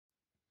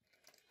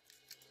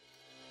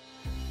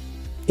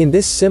In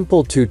this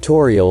simple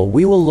tutorial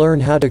we will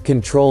learn how to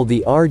control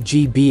the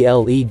RGB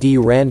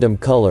LED random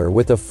color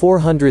with a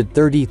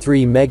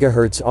 433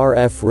 MHz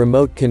RF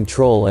remote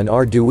control and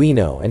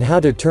Arduino, and how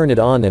to turn it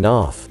on and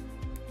off.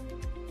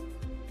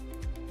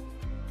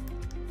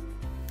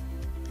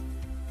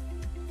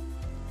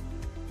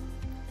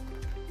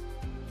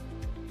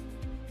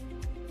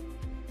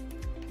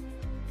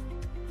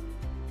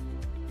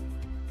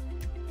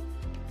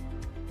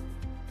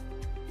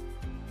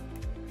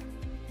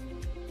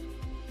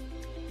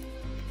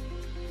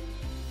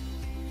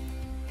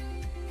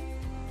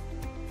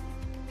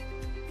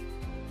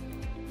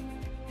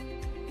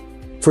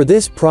 For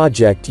this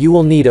project you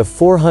will need a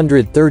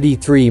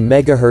 433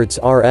 MHz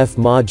RF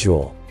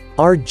module,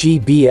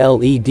 RGB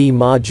LED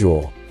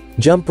module,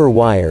 jumper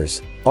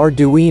wires,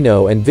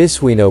 Arduino and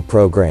Visuino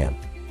program.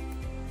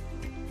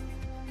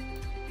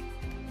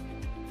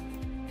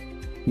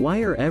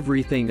 Wire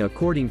everything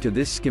according to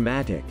this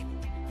schematic.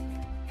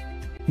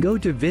 Go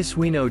to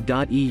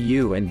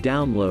visuino.eu and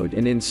download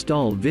and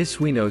install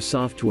Visuino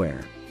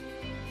software.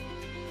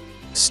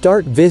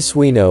 Start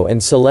Visuino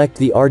and select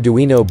the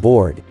Arduino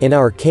board, in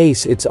our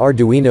case it's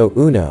Arduino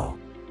Uno.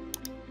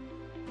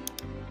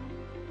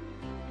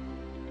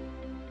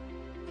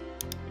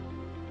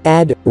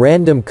 Add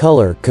random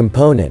color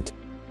component.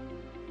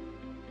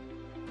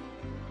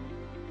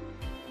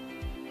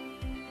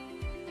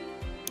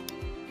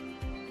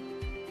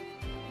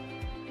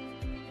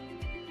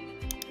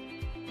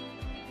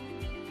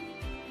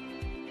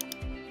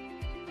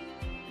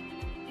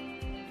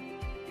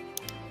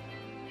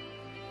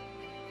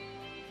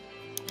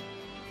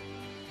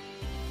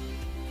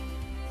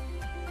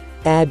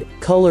 Add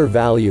color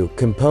value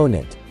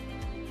component.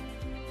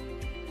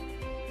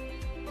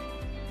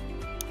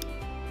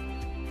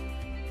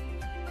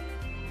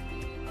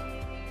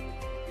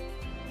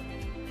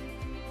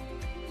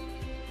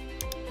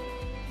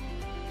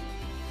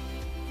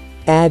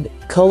 Add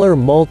color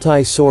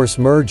multi-source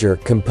merger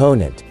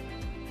component.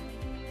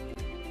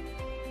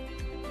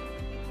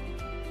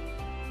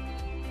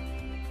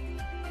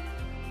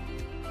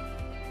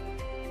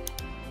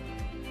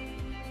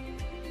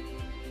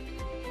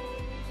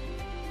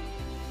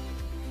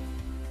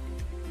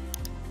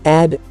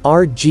 Add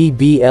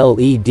RGB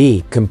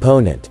LED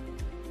component.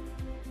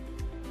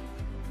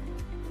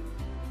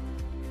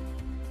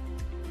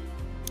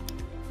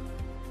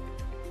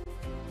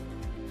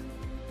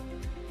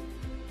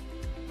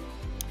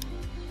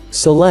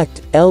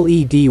 Select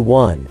LED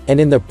 1, and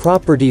in the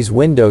Properties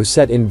window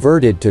set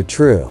Inverted to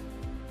True.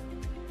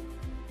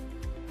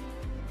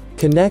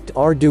 Connect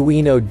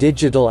Arduino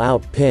digital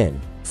out pin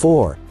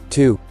 4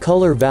 to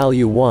color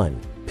value 1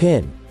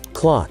 pin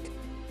clock.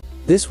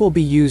 This will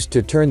be used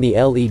to turn the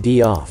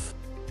LED off.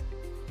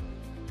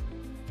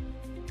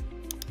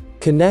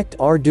 Connect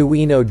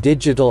Arduino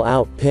digital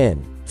out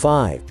pin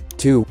 5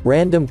 to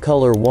random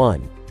color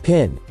 1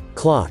 pin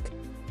clock.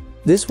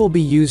 This will be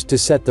used to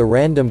set the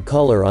random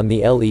color on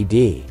the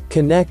LED.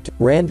 Connect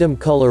random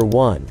color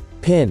 1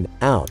 pin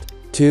out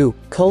to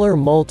color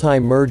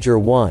multi-merger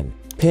 1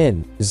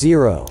 pin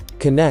 0.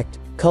 Connect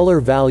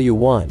color value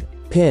 1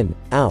 pin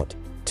out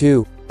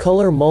to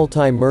color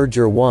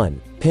multi-merger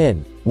 1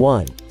 pin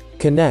 1.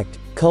 Connect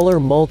color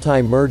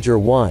multi-merger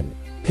 1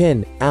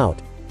 pin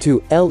out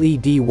to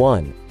LED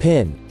 1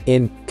 pin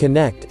in.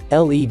 Connect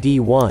LED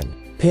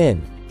 1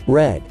 pin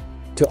red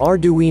to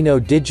Arduino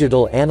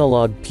digital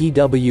analog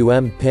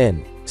PWM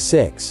pin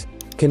 6.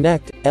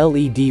 Connect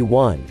LED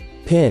 1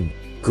 pin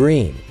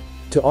green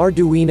to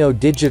Arduino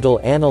digital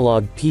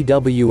analog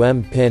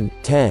PWM pin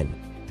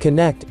 10.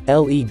 Connect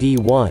LED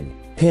 1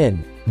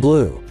 pin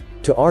blue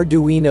to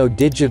Arduino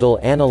digital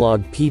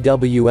analog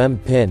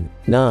PWM pin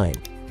 9.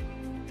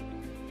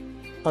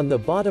 On the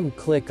bottom,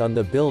 click on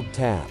the Build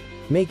tab.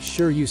 Make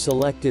sure you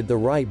selected the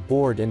right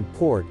board and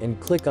port and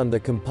click on the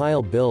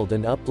Compile Build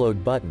and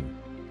Upload button.